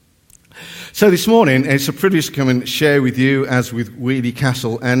So this morning, it's a privilege to come and share with you, as with Wheatley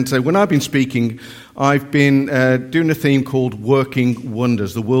Castle. And when I've been speaking, I've been doing a theme called Working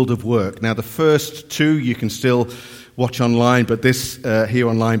Wonders, the world of work. Now, the first two you can still watch online, but this here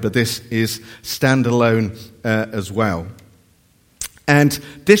online, but this is standalone as well. And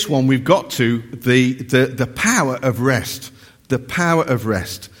this one, we've got to the power of rest. The power of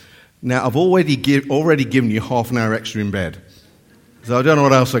rest. Now, I've already given you half an hour extra in bed, so I don't know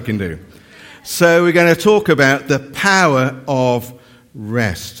what else I can do. So we're going to talk about the power of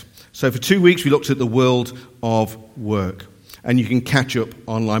rest. So for 2 weeks we looked at the world of work, and you can catch up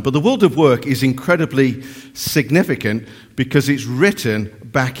online. But the world of work is incredibly significant because it's written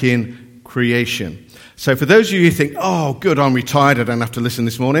back in creation. So for those of you who think, oh, good, I'm retired, I don't have to listen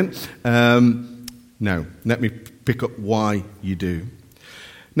this morning. No, let me pick up why you do.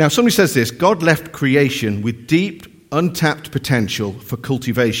 Now, somebody says this: God left creation with deep, untapped potential for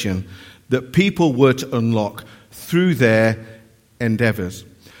cultivation that people were to unlock through their endeavors.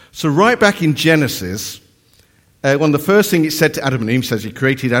 So right back in Genesis, one of the first things it said to Adam and Eve, says he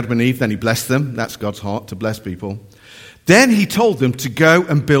created Adam and Eve, then he blessed them. That's God's heart, to bless people. Then he told them to go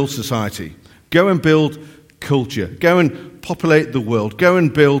and build society. Go and build culture. Go and populate the world. Go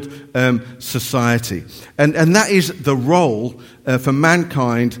and build society. And that is the role for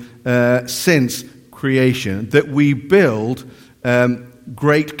mankind since creation, that we build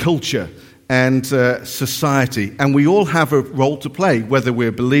great culture and society. And we all have a role to play, whether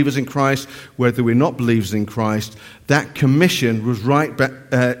we're believers in Christ, whether we're not believers in Christ. That commission was right back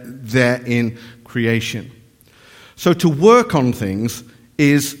there in creation. So to work on things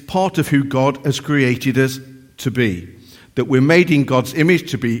is part of who God has created us to be. That we're made in God's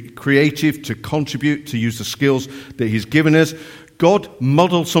image, to be creative, to contribute, to use the skills that He's given us. God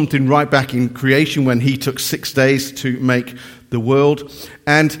modeled something right back in creation when He took 6 days to make the world.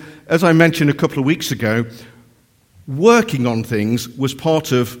 And as I mentioned a couple of weeks ago, working on things was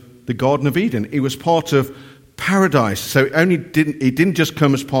part of the Garden of Eden. It was part of paradise. So it didn't just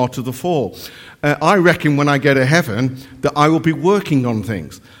come as part of the fall. I reckon when I go to heaven that I will be working on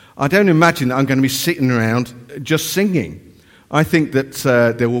things. I don't imagine that I'm going to be sitting around just singing. I think that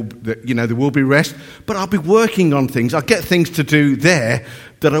there will be rest, but I'll be working on things. I'll get things to do there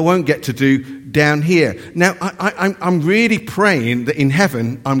that I won't get to do down here. Now, I'm really praying that in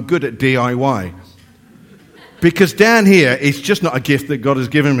heaven I'm good at DIY, because down here it's just not a gift that God has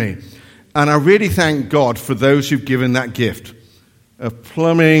given me. And I really thank God for those who've given that gift of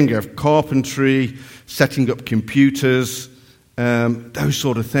plumbing, of carpentry, setting up computers, those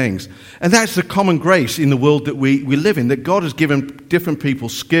sort of things. And that's the common grace in the world that we live in, that God has given different people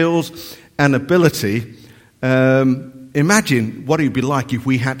skills and ability. Imagine what it would be like if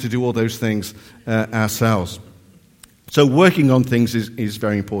we had to do all those things ourselves. So working on things is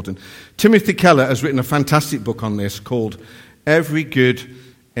very important. Timothy Keller has written a fantastic book on this called Every Good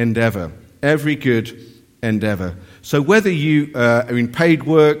Endeavor. Every Good Endeavor. So whether you are in paid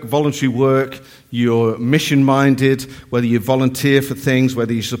work, voluntary work, you're mission-minded, whether you volunteer for things,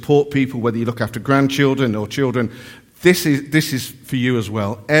 whether you support people, whether you look after grandchildren or children, this is for you as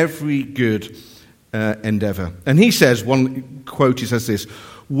well. Every good endeavor. And he says, one quote, he says this: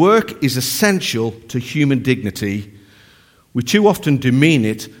 work is essential to human dignity. We too often demean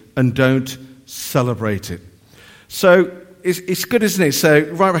it and don't celebrate it. So it's good, isn't it? So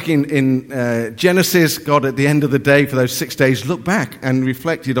right back in Genesis, God at the end of the day, for those 6 days, looked back and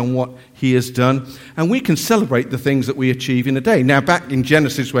reflected on what He has done. And we can celebrate the things that we achieve in a day. Now, back in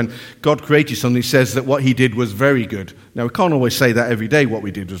Genesis, when God created something, He says that what He did was very good. Now, we can't always say that every day what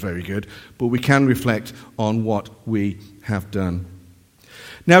we did was very good, but we can reflect on what we have done.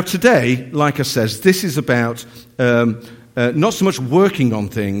 Now, today, like I says, this is about not so much working on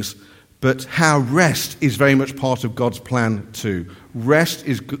things, but how rest is very much part of God's plan too. Rest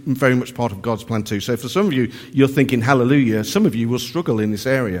is very much part of God's plan too. So for some of you, you're thinking, hallelujah. Some of you will struggle in this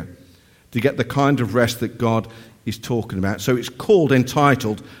area to get the kind of rest that God is talking about. So it's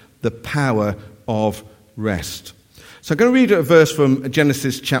entitled, The Power of Rest. So I'm going to read a verse from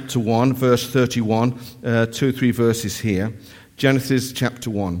Genesis chapter 1, verse 31, 2 or 3 verses here. Genesis chapter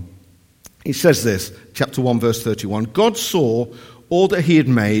 1. It says this, chapter 1, verse 31. God saw all that He had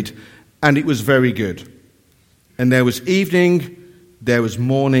made, and it was very good. And there was evening, there was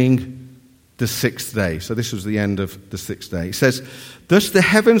morning, the sixth day. So this was the end of the sixth day. It says, thus the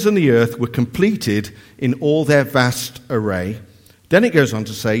heavens and the earth were completed in all their vast array. Then it goes on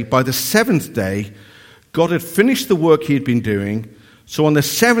to say, by the seventh day, God had finished the work He had been doing. So on the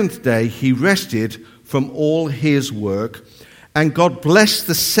seventh day, He rested from all His work. And God blessed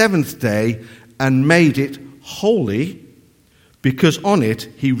the seventh day and made it holy, because on it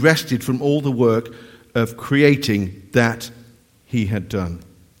he rested from all the work of creating that he had done.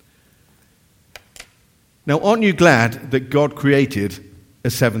 Now, aren't you glad that God created a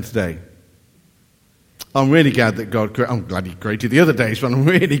seventh day? I'm really glad that I'm glad he created the other days, but I'm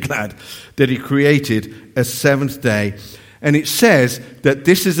really glad that he created a seventh day. And it says that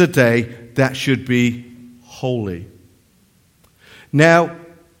this is a day that should be holy. Now,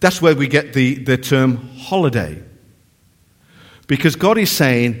 that's where we get the term holiday. Because God is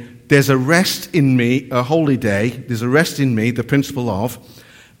saying, there's a rest in me, a holy day, there's a rest in me, the principle of,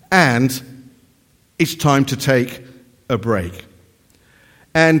 and it's time to take a break.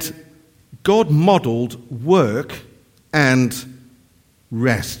 And God modeled work and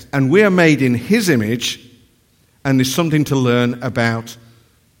rest. And we are made in his image, and there's something to learn about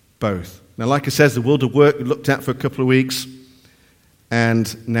both. Now, like I said, the world of work we looked at for a couple of weeks,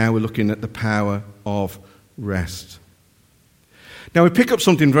 and now we're looking at the power of rest. Now, we pick up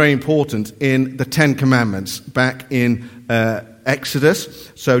something very important in the Ten Commandments back in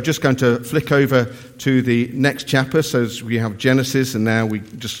Exodus. So just going to flick over to the next chapter. So we have Genesis, and now we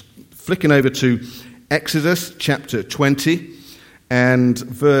just flicking over to Exodus chapter 20 and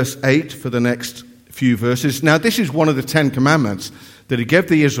verse 8 for the next few verses. Now, this is one of the Ten Commandments that he gave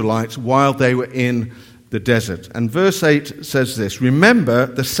the Israelites while they were in the desert. And verse 8 says this: "Remember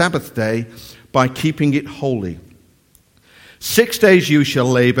the Sabbath day by keeping it holy. 6 days you shall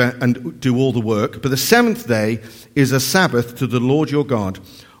labor and do all the work, but the seventh day is a Sabbath to the Lord your God.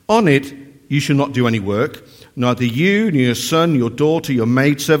 On it you shall not do any work, neither you, nor your son, your daughter, your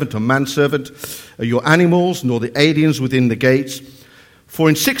maidservant or manservant, your animals, nor the aliens within the gates. For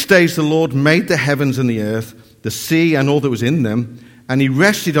in 6 days the Lord made the heavens and the earth, the sea and all that was in them, and he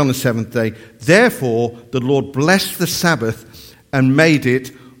rested on the seventh day. Therefore the Lord blessed the Sabbath and made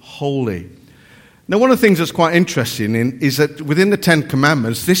it holy." Now, one of the things that's quite interesting is that within the Ten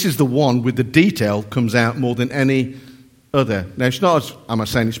Commandments, this is the one with the detail comes out more than any other. Now, it's not as, am I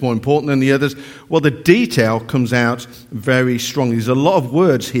saying it's more important than the others? Well, the detail comes out very strongly. There's a lot of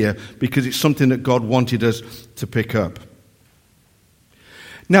words here because it's something that God wanted us to pick up.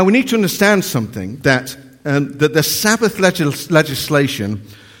 Now, we need to understand something, that the Sabbath legislation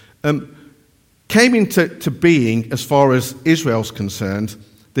came into being as far as Israel's concerned.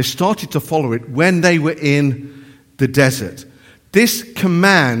 They started to follow it when they were in the desert. This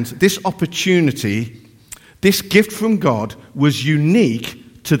command, this opportunity, this gift from God was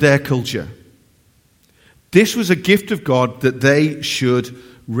unique to their culture. This was a gift of God that they should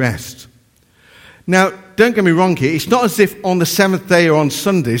rest. Now, don't get me wrong here. It's not as if on the seventh day or on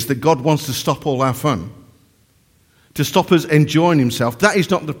Sundays that God wants to stop all our fun, to stop us enjoying himself. That is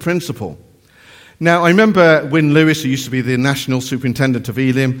not the principle. Now, I remember Wynne Lewis, who used to be the national superintendent of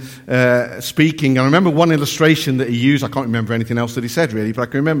Elim, speaking. I remember one illustration that he used. I can't remember anything else that he said, really, but I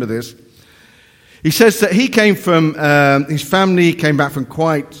can remember this. He says that he came from, his family came back from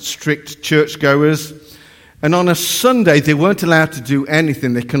quite strict churchgoers. And on a Sunday, they weren't allowed to do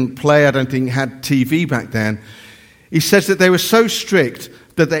anything. They couldn't play. I don't think had TV back then. He says that they were so strict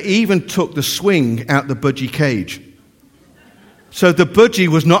that they even took the swing out the budgie cage. So the budgie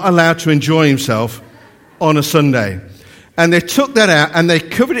was not allowed to enjoy himself on a Sunday. And they took that out and they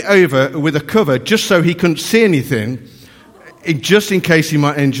covered it over with a cover just so he couldn't see anything, just in case he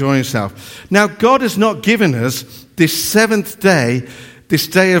might enjoy himself. Now, God has not given us this seventh day, this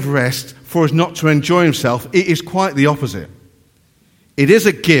day of rest, for us not to enjoy himself. It is quite the opposite. It is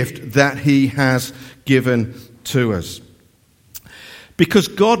a gift that he has given to us. Because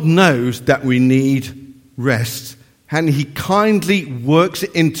God knows that we need rest, and he kindly works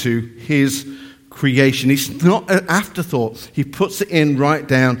it into his creation. It's not an afterthought. He puts it in right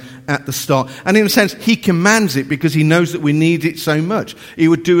down at the start. And in a sense, he commands it because he knows that we need it so much. It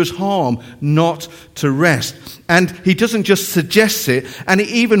would do us harm not to rest. And he doesn't just suggest it, and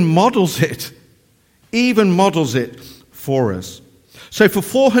he even models it. Even models it for us. So for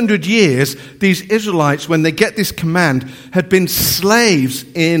 400 years, these Israelites, when they get this command, had been slaves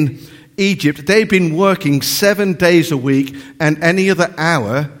in Egypt. They'd been working 7 days a week and any other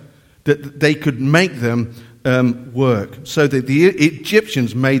hour that they could make them work. So that the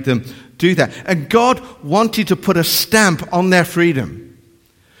Egyptians made them do that. And God wanted to put a stamp on their freedom.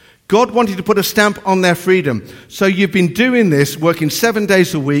 God wanted to put a stamp on their freedom. So you've been doing this, working 7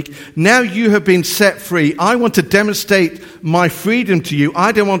 days a week. Now you have been set free. I want to demonstrate my freedom to you.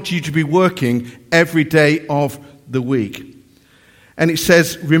 I don't want you to be working every day of the week. And it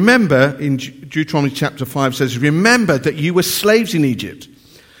says, remember, in Deuteronomy chapter 5 says, remember that you were slaves in Egypt,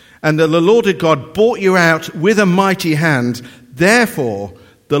 and that the Lord God brought you out with a mighty hand. Therefore,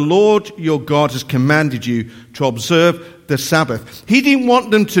 the Lord your God has commanded you to observe the Sabbath. He didn't want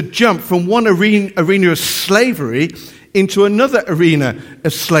them to jump from one arena of slavery into another arena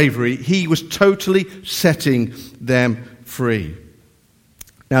of slavery. He was totally setting them free.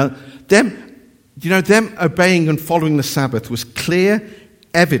 Now, them obeying and following the Sabbath was clear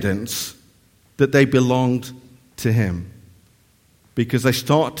evidence that they belonged to him, because they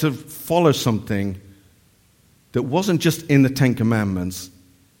start to follow something that wasn't just in the Ten Commandments,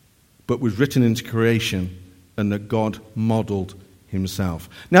 but was written into creation and that God modeled himself.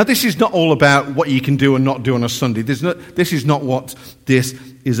 Now, this is not all about what you can do and not do on a Sunday. This is not what this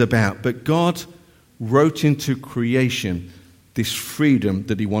is about. But God wrote into creation this freedom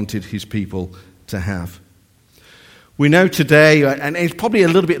that he wanted his people to have. We know today, and it's probably a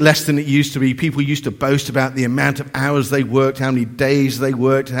little bit less than it used to be, people used to boast about the amount of hours they worked, how many days they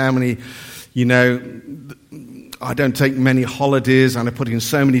worked, how many, I don't take many holidays, and I put in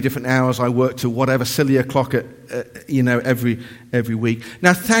so many different hours. I work to whatever silly o'clock every week.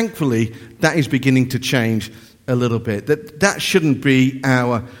 Now, thankfully, that is beginning to change a little bit. That shouldn't be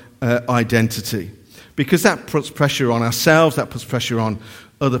our identity, because that puts pressure on ourselves, that puts pressure on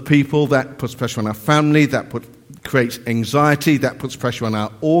other people, that puts pressure on our family, that creates anxiety, that puts pressure on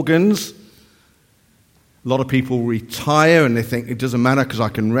our organs. A lot of people retire and they think it doesn't matter because I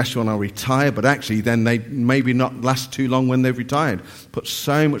can rest when I retire, but actually then they maybe not last too long when they've retired. Put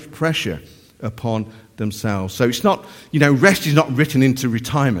so much pressure upon themselves. So it's not, rest is not written into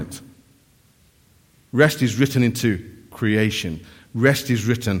retirement. Rest is written into creation. Rest is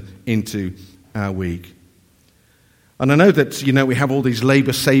written into our week. And I know that, we have all these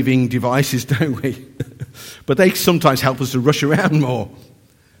labor-saving devices, don't we? But they sometimes help us to rush around more,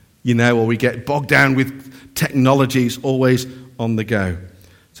 or we get bogged down with technologies always on the go.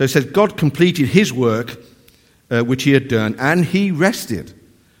 So it says, God completed his work, which he had done, and he rested.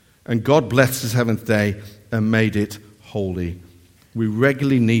 And God blessed the seventh day and made it holy. We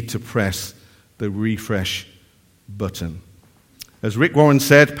regularly need to press the refresh button. As Rick Warren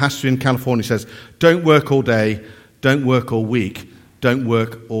said, pastor in California, says, don't work all day, don't work all week, don't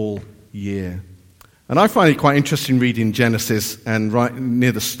work all year. And I find it quite interesting reading Genesis and right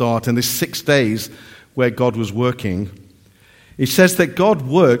near the start, and there's 6 days where God was working. It says that God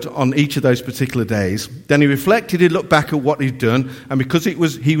worked on each of those particular days. Then he reflected, he looked back at what he'd done, and because he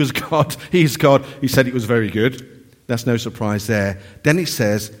was God, he is God, he said it was very good. That's no surprise there. Then it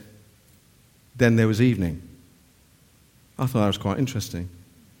says, then there was evening. I thought that was quite interesting.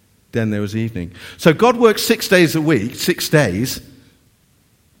 Then there was evening. So God worked 6 days a week, 6 days,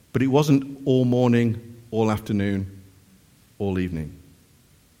 but it wasn't all morning, all afternoon, all evening.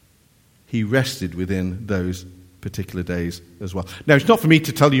 He rested within those particular days as well. Now, it's not for me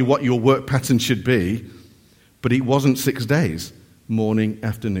to tell you what your work pattern should be, but it wasn't 6 days, morning,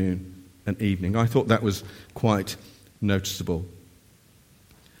 afternoon, and evening. I thought that was quite noticeable.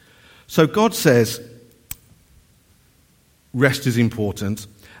 So God says rest is important,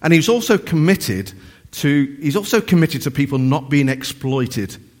 and he's also committed to people not being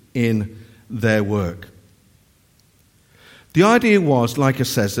exploited in their work. The idea was, like it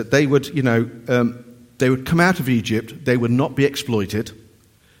says, that they would, they would come out of Egypt, they would not be exploited,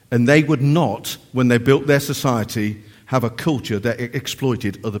 and they would not, when they built their society, have a culture that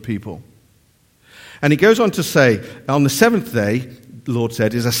exploited other people. And he goes on to say, on the seventh day, the Lord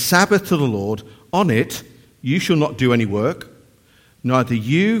said, is a Sabbath to the Lord. On it, you shall not do any work, neither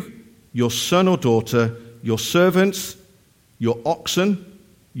you, your son or daughter, your servants, your oxen,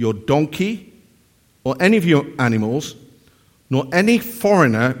 your donkey, or any of your animals, nor any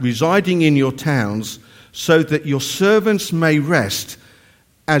foreigner residing in your towns, so that your servants may rest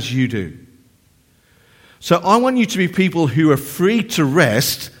as you do. So I want you to be people who are free to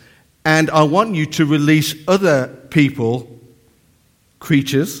rest, and I want you to release other people,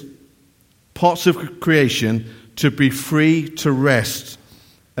 creatures, parts of creation, to be free to rest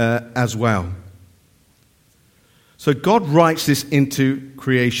as well. So God writes this into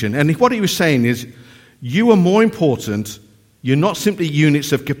creation. And what he was saying is, you are more important. You're not simply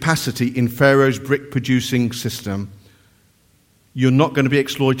units of capacity in Pharaoh's brick-producing system. You're not going to be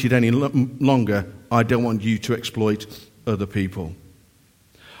exploited any longer. I don't want you to exploit other people.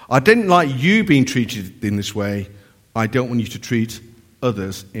 I didn't like you being treated in this way. I don't want you to treat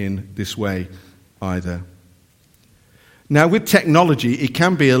others in this way either. Now, with technology, it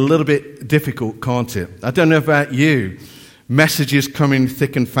can be a little bit difficult, can't it? I don't know about you. Messages come in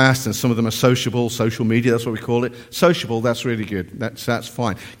thick and fast, and some of them are sociable, social media, that's what we call it. Sociable, that's really good. That's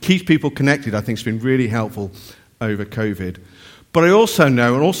fine. Keeps people connected, I think, has been really helpful over COVID. But I also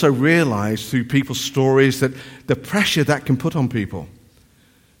know and also realize through people's stories that the pressure that can put on people.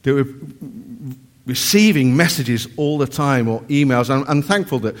 That we've receiving messages all the time or emails. I'm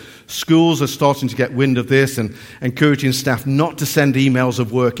thankful that schools are starting to get wind of this and encouraging staff not to send emails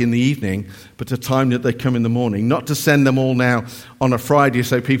of work in the evening, but to time that they come in the morning. Not to send them all now on a Friday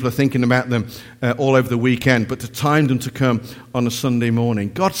so people are thinking about them all over the weekend, but to time them to come on a Sunday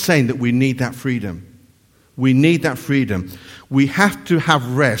morning. God's saying that we need that freedom. We need that freedom. We have to have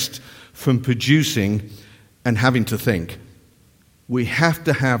rest from producing and having to think. We have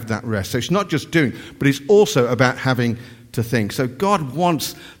to have that rest. So it's not just doing, but it's also about having to think. So God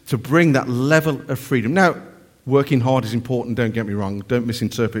wants to bring that level of freedom. Now, working hard is important, don't get me wrong. Don't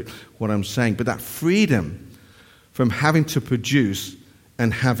misinterpret what I'm saying. But that freedom from having to produce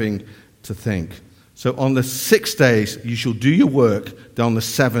and having to think. So on the 6 days, you shall do your work. Then on the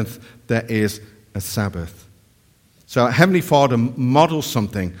seventh, there is a Sabbath. So our Heavenly Father models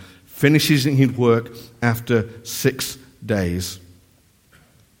something, finishes his work after 6 days.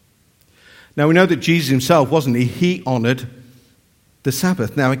 Now, we know that Jesus himself, wasn't he? He honoured the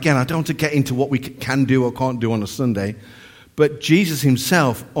Sabbath. Now, again, I don't want to get into what we can do or can't do on a Sunday, but Jesus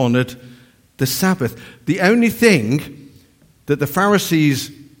himself honoured the Sabbath. The only thing that the Pharisees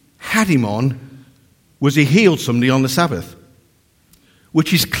had him on was he healed somebody on the Sabbath,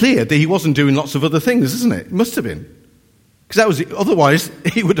 which is clear that he wasn't doing lots of other things, isn't it? It must have been. Because otherwise,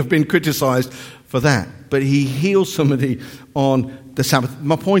 he would have been criticised for that. But he healed somebody on the Sabbath.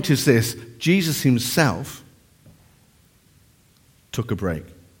 My point is this. Jesus himself took a break.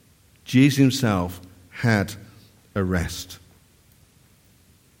 Jesus himself had a rest.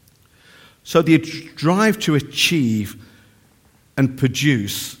 So the drive to achieve and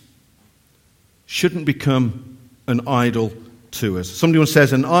produce shouldn't become an idol to us. Somebody once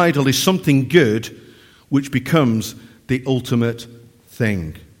says an idol is something good which becomes the ultimate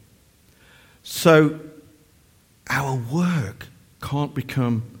thing. So our work can't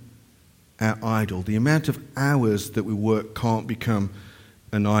become our idol. The amount of hours that we work can't become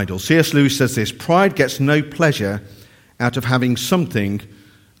an idol. C.S. Lewis says this: pride gets no pleasure out of having something,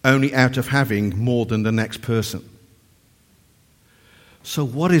 only out of having more than the next person. So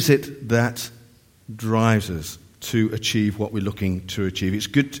what is it that drives us to achieve what we're looking to achieve?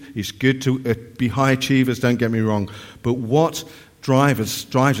 It's good to be high achievers, don't get me wrong, but what drives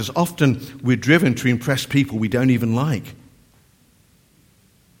us? Often we're driven to impress people we don't even like.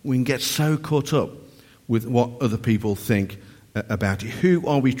 We can get so caught up with what other people think about it. Who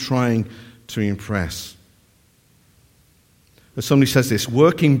are we trying to impress? As somebody says this,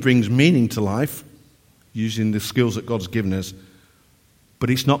 working brings meaning to life, using the skills that God's given us,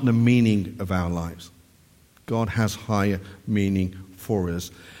 but it's not the meaning of our lives. God has higher meaning for us.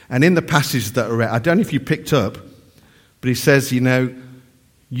 And in the passage that I read, I don't know if you picked up, but he says,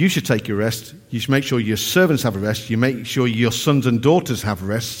 you should take your rest. You should make sure your servants have a rest. You make sure your sons and daughters have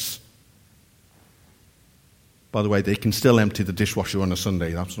rests. By the way, they can still empty the dishwasher on a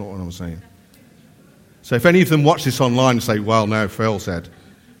Sunday. That's not what I'm saying. So if any of them watch this online and say, well, no, Phil says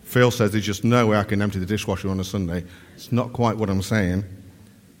there's just no way I can empty the dishwasher on a Sunday. It's not quite what I'm saying.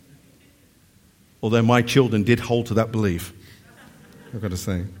 Although my children did hold to that belief, I've got to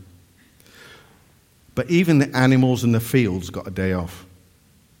say. But even the animals in the fields got a day off.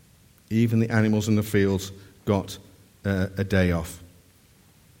 Even the animals in the fields got a day off.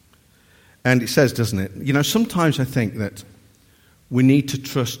 And it says, doesn't it? Sometimes I think that we need to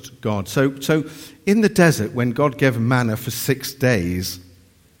trust God. So in the desert, when God gave manna for 6 days,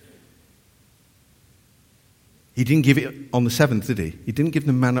 he didn't give it on the seventh, did he? He didn't give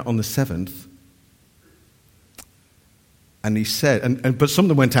them manna on the seventh. And he said, but some of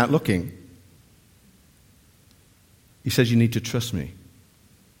them went out looking. He says, you need to trust me.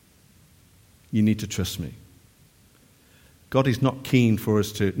 You need to trust me. God is not keen for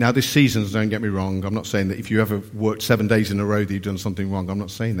us to... Now, there's seasons, don't get me wrong. I'm not saying that if you ever worked 7 days in a row that you've done something wrong. I'm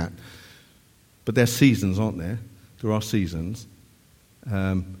not saying that. But there's seasons, aren't there? There are seasons.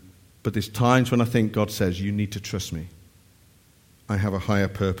 But there's times when I think God says, you need to trust me. I have a higher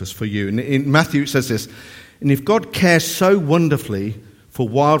purpose for you. And in Matthew it says this, and if God cares so wonderfully for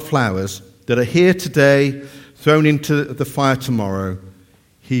wildflowers that are here today, thrown into the fire tomorrow,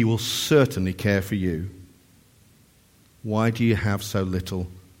 he will certainly care for you. Why do you have so little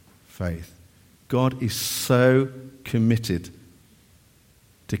faith? God is so committed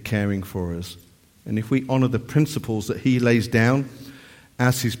to caring for us. And if we honour the principles that he lays down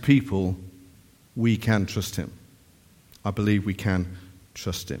as his people, we can trust him. I believe we can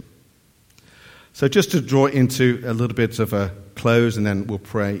trust him. So just to draw into a little bit of a close, and then we'll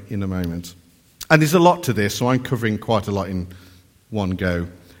pray in a moment. And there's a lot to this, so I'm covering quite a lot in one go.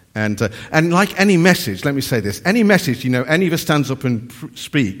 And like any message, let me say this, any message, any of us stands up and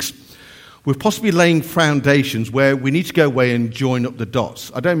speaks, we're possibly laying foundations where we need to go away and join up the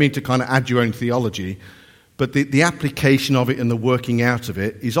dots. I don't mean to kind of add your own theology, but the application of it and the working out of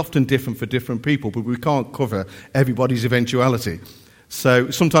it is often different for different people, but we can't cover everybody's eventuality.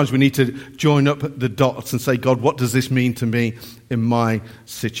 So sometimes we need to join up the dots and say, God, what does this mean to me in my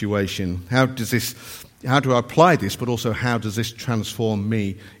situation? How do I apply this, but also how does this transform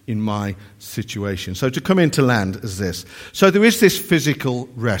me in my situation? So to come into land is this. So there is this physical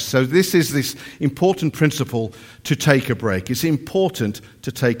rest. So this is this important principle to take a break. It's important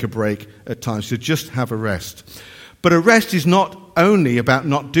to take a break at times, to just have a rest. But a rest is not only about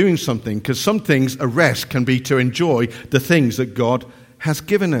not doing something, because some things, a rest can be to enjoy the things that God has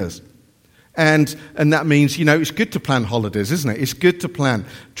given us. And that means, it's good to plan holidays, isn't it? It's good to plan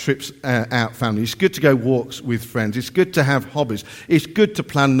trips out, family. It's good to go walks with friends. It's good to have hobbies. It's good to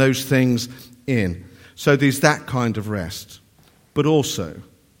plan those things in. So there's that kind of rest. But also,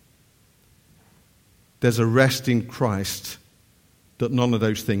 there's a rest in Christ that none of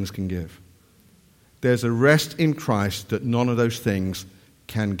those things can give. There's a rest in Christ that none of those things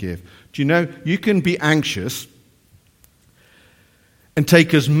can give. Do you know, you can be anxious and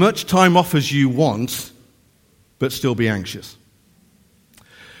take as much time off as you want, but still be anxious.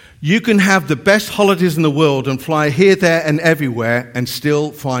 You can have the best holidays in the world and fly here, there, and everywhere and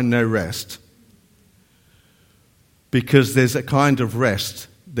still find no rest. Because there's a kind of rest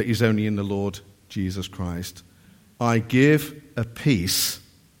that is only in the Lord Jesus Christ. I give a peace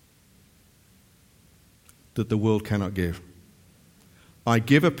that the world cannot give. I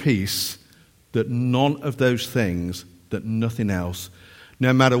give a peace that none of those things, that nothing else,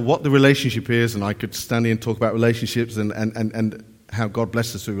 no matter what the relationship is, and I could stand here and talk about relationships and how God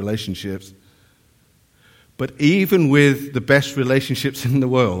blesses us through relationships, but even with the best relationships in the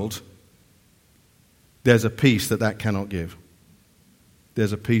world, there's a peace that cannot give.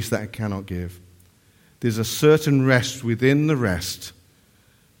 There's a peace that cannot give. There's a certain rest within the rest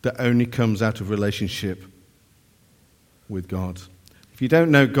that only comes out of relationship with God. If you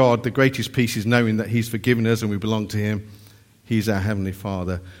don't know God, the greatest peace is knowing that He's forgiven us and we belong to Him. He's our Heavenly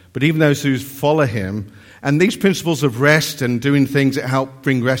Father. But even those who follow Him, and these principles of rest and doing things that help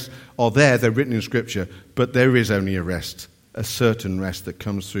bring rest are there, they're written in Scripture, but there is only a rest, a certain rest that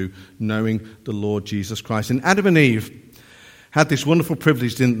comes through knowing the Lord Jesus Christ. And Adam and Eve had this wonderful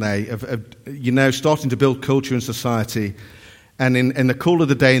privilege, didn't they, of starting to build culture and society, and in the cool of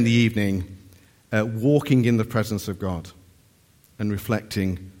the day in the evening, walking in the presence of God and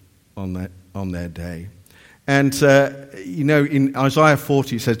reflecting on their day. And, in Isaiah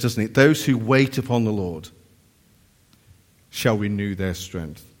 40 it says, doesn't it, those who wait upon the Lord shall renew their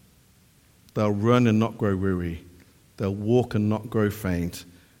strength. They'll run and not grow weary. They'll walk and not grow faint.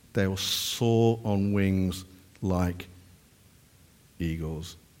 They will soar on wings like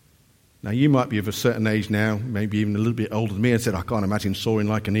eagles. Now, you might be of a certain age now, maybe even a little bit older than me, and said, I can't imagine soaring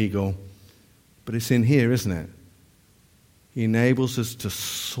like an eagle. But it's in here, isn't it? He enables us to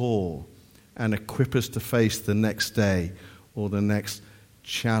soar and equip us to face the next day or the next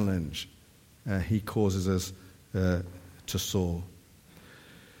challenge. He causes us to soar.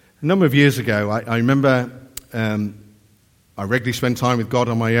 A number of years ago, I remember I regularly spend time with God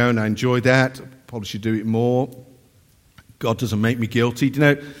on my own. I enjoy that. Probably should do it more. God doesn't make me guilty. Do you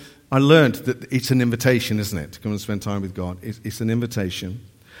know, I learned that it's an invitation, isn't it, to come and spend time with God. It's an invitation.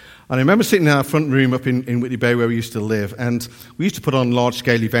 And I remember sitting in our front room up in Whitley Bay where we used to live, and we used to put on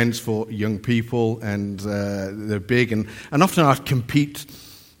large-scale events for young people, and they're big, and often I'd compete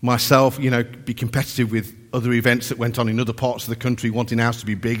myself, be competitive with other events that went on in other parts of the country, wanting ours to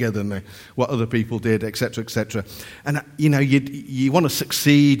be bigger than what other people did, etc., etc. And, you want to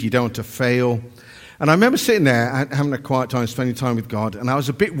succeed, you don't want to fail. And I remember sitting there, having a quiet time, spending time with God, and I was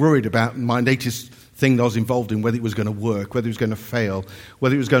a bit worried about my latest thing that I was involved in, whether it was going to work, whether it was going to fail,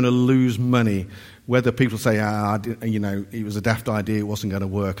 whether it was going to lose money, whether people say, it was a daft idea, it wasn't going to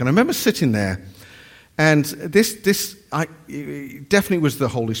work. And I remember sitting there, and it definitely was the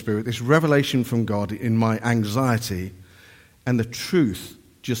Holy Spirit, this revelation from God in my anxiety, and the truth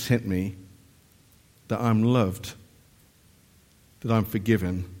just hit me that I'm loved, that I'm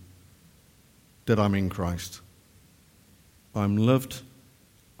forgiven, that I'm in Christ. I'm loved,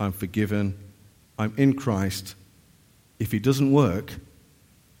 I'm forgiven, I'm in Christ. If it doesn't work,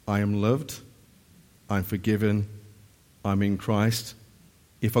 I am loved, I'm forgiven, I'm in Christ.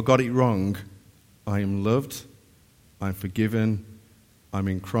 If I got it wrong, I am loved, I'm forgiven, I'm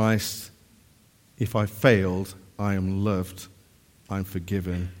in Christ. If I failed, I am loved, I'm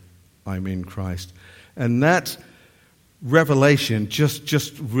forgiven, I'm in Christ. And that revelation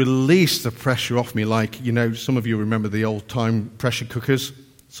just released the pressure off me, like, some of you remember the old time pressure cookers.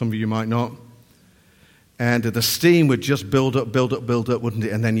 Some of you might not. And the steam would just build up, wouldn't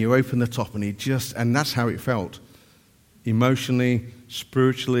it? And then you open the top and that's how it felt. Emotionally,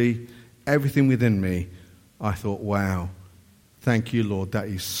 spiritually, everything within me. I thought, wow, thank you, Lord. That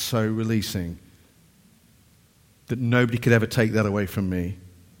is so releasing. That nobody could ever take that away from me.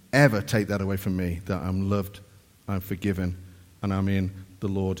 Ever take that away from me. That I'm loved, I'm forgiven, and I'm in the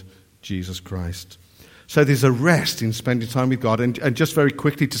Lord Jesus Christ. So there's a rest in spending time with God. And just very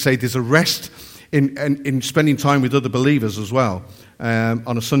quickly to say, there's a rest in spending time with other believers as well.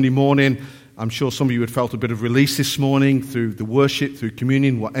 On a Sunday morning, I'm sure some of you had felt a bit of release this morning through the worship, through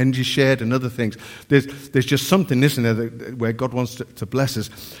communion, what Angie shared and other things. There's just something, isn't there, where God wants to bless us.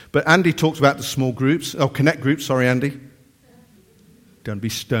 But Andy talked about the small groups. Oh, connect groups. Sorry, Andy. Don't be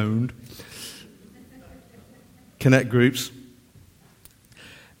stoned. Connect groups.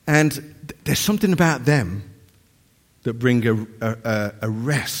 And there's something about them that bring a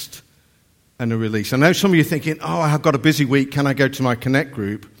rest and a release. I know some of you are thinking, oh, I've got a busy week. Can I go to my connect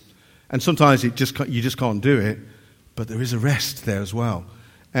group? And sometimes you just can't do it. But there is a rest there as well.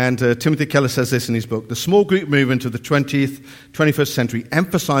 And Timothy Keller says this in his book: the small group movement of the 21st century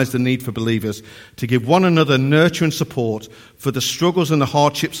emphasized the need for believers to give one another nurture and support for the struggles and the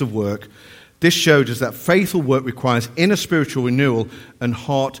hardships of work. This showed us that faithful work requires inner spiritual renewal and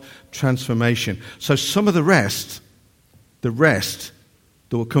heart transformation. So some of the rest that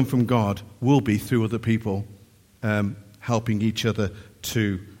will come from God will be through other people helping each other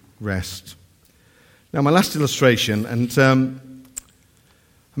to rest. Now, my last illustration, and I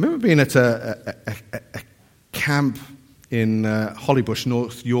remember being at a camp in Hollybush,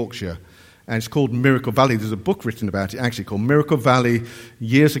 North Yorkshire, and it's called Miracle Valley. There's a book written about it, actually, called Miracle Valley.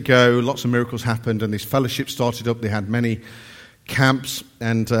 Years ago, lots of miracles happened, and this fellowship started up. They had many camps,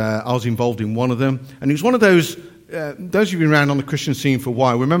 and I was involved in one of them. And it was one of those who've been around on the Christian scene for a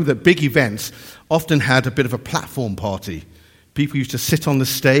while, remember that big events often had a bit of a platform party. People used to sit on the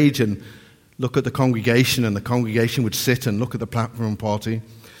stage and look at the congregation, and the congregation would sit and look at the platform party.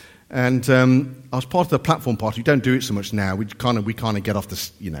 And I was part of the platform party. We don't do it so much now. We kind of get off the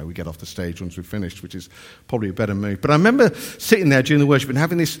stage once we've finished, which is probably a better move. But I remember sitting there during the worship and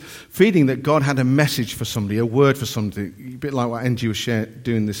having this feeling that God had a message for somebody, a word for somebody, a bit like what Angie was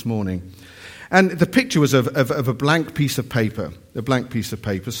doing this morning. And the picture was of a blank piece of paper,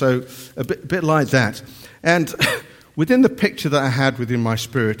 so a bit like that. And within the picture that I had within my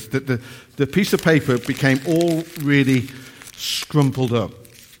spirit, the piece of paper became all really scrumpled up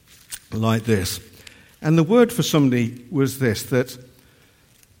like this. And the word for somebody was this, that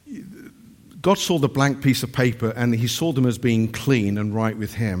God saw the blank piece of paper and he saw them as being clean and right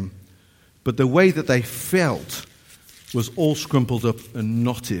with him. But the way that they felt was all scrumpled up and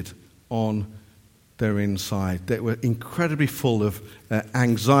knotted on their inside. They were incredibly full of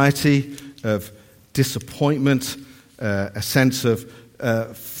anxiety, of disappointment, a sense of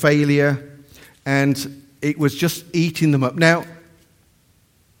failure, and it was just eating them up. Now,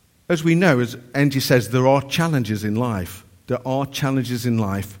 as we know, as Angie says, there are challenges in life.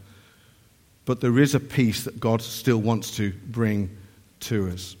 But there is a peace that God still wants to bring to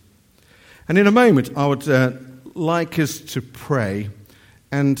us. And in a moment, I would like us to pray,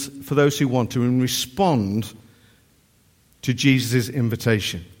 and for those who want to, and respond to Jesus'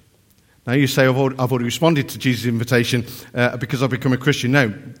 invitation. Now you say, I've already responded to Jesus' invitation because I've become a Christian. No,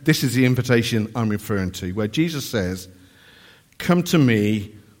 this is the invitation I'm referring to, where Jesus says, "Come to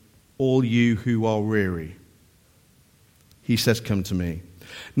me, all you who are weary." He says, "Come to me."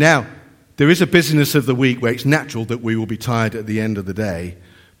 Now, there is a busyness of the week where it's natural that we will be tired at the end of the day,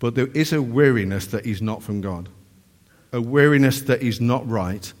 but there is a weariness that is not from God. A weariness that is not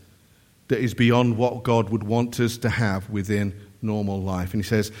right, that is beyond what God would want us to have within normal life. And he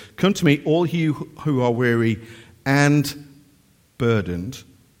says, "Come to me, all you who are weary and burdened,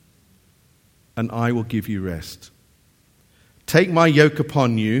 and I will give you rest. Take my yoke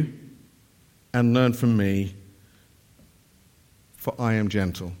upon you and learn from me, for I am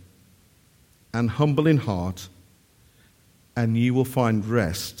gentle and humble in heart, and you will find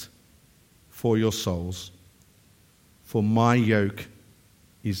rest for your souls. For my yoke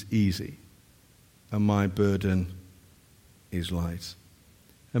is easy and my burden is light."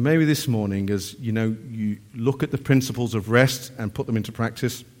 And maybe this morning, as you look at the principles of rest and put them into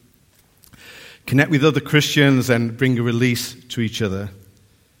practice, connect with other Christians and bring a release to each other.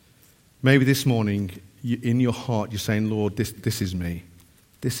 Maybe this morning, in your heart, you're saying, "Lord, this is me.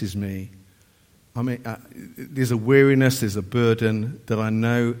 This is me." I mean, there's a weariness, there's a burden that I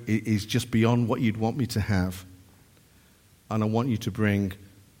know is just beyond what you'd want me to have. And I want you to bring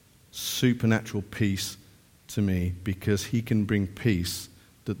supernatural peace to me, because he can bring peace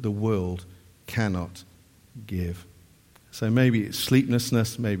that the world cannot give. So maybe it's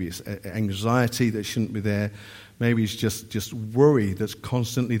sleeplessness, maybe it's anxiety that shouldn't be there, maybe it's just worry that's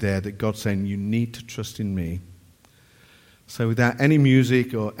constantly there, that God's saying, you need to trust in me. So without any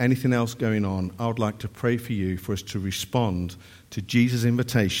music or anything else going on, I would like to pray for you, for us to respond to Jesus'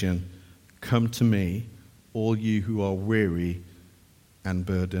 invitation, come to me, all you who are weary and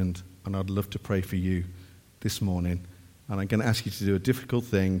burdened. And I'd love to pray for you this morning. And I'm going to ask you to do a difficult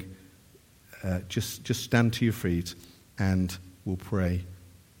thing. Just stand to your feet and we'll pray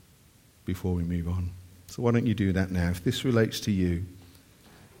before we move on. So why don't you do that now? If this relates to you,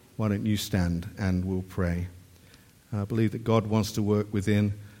 why don't you stand and we'll pray. I believe that God wants to work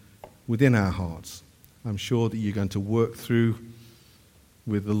within our hearts. I'm sure that you're going to work through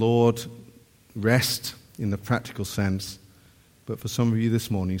with the Lord, rest in the practical sense. But for some of you this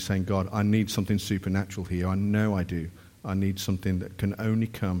morning, saying, God, I need something supernatural here. I know I do. I need something that can only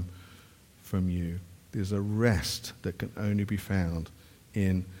come from you. There's a rest that can only be found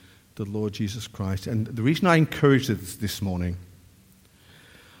in the Lord Jesus Christ. And the reason I encourage this morning,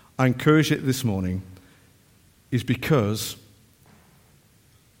 is because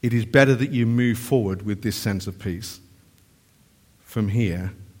it is better that you move forward with this sense of peace from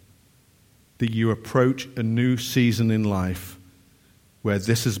here, that you approach a new season in life where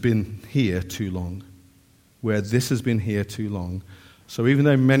this has been here too long. So even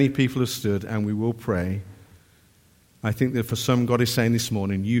though many people have stood, and we will pray, I think that for some, God is saying this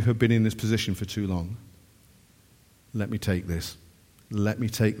morning, you have been in this position for too long. Let me take this. Let me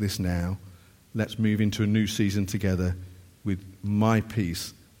take this now. Let's move into a new season together with my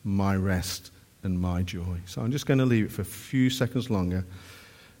peace, my rest, and my joy. So I'm just going to leave it for a few seconds longer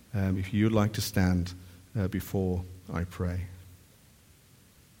if you'd like to stand before I pray.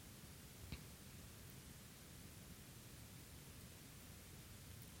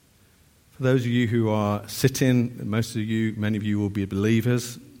 For those of you who are sitting, many of you will be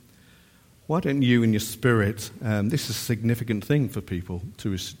believers. Why don't you in your spirit, this is a significant thing for people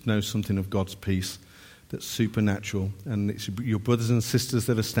to know something of God's peace that's supernatural, and it's your brothers and sisters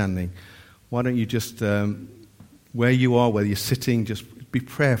that are standing. Why don't you just, where you are, where you're sitting, just be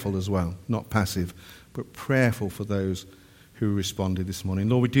prayerful as well, not passive, but prayerful for those who responded this morning.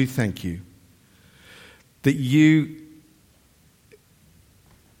 Lord, we do thank you that you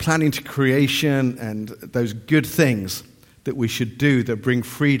plan into creation and those good things that we should do that bring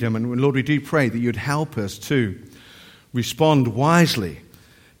freedom. And Lord, we do pray that you'd help us to respond wisely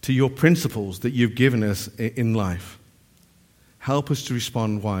to your principles that you've given us in life. Help us to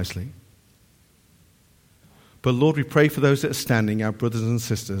respond wisely. But Lord, we pray for those that are standing, our brothers and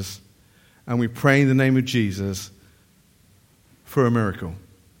sisters, and we pray in the name of Jesus for a miracle.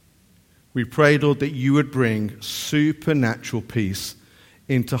 We pray, Lord, that you would bring supernatural peace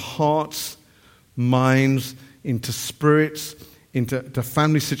into hearts, minds, into spirits, into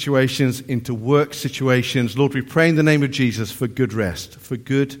family situations, into work situations. Lord, we pray in the name of Jesus for good rest, for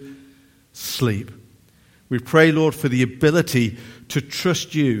good sleep. We pray, Lord, for the ability to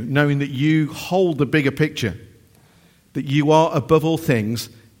trust you, knowing that you hold the bigger picture, that you are above all things,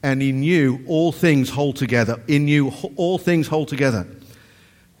 and in you all things hold together. In you all things hold together.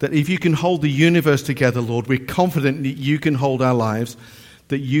 That if you can hold the universe together, Lord, we're confident that you can hold our lives,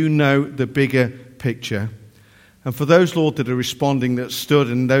 that you know the bigger picture. And for those, Lord, that are responding, that stood,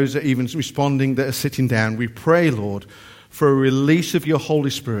 and those that are even responding that are sitting down, we pray, Lord, for a release of your Holy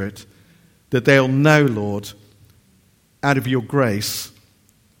Spirit, that they'll know, Lord, out of your grace,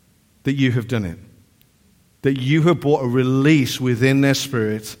 that you have done it. That you have brought a release within their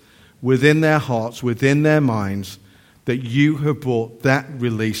spirit, within their hearts, within their minds, that you have brought that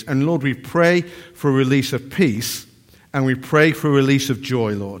release. And Lord, we pray for a release of peace, and we pray for a release of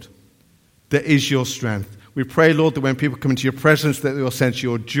joy, Lord. That is your strength. We pray, Lord, that when people come into your presence, that they will sense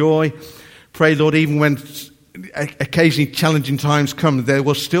your joy. Pray, Lord, even when occasionally challenging times come, there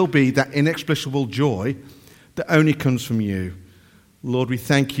will still be that inexplicable joy that only comes from you. Lord, we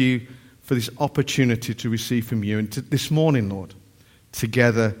thank you for this opportunity to receive from you. And this morning, Lord,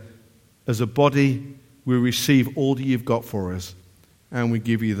 together as a body, we receive all that you've got for us, and we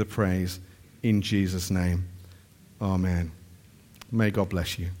give you the praise in Jesus' name. Amen. May God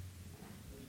bless you.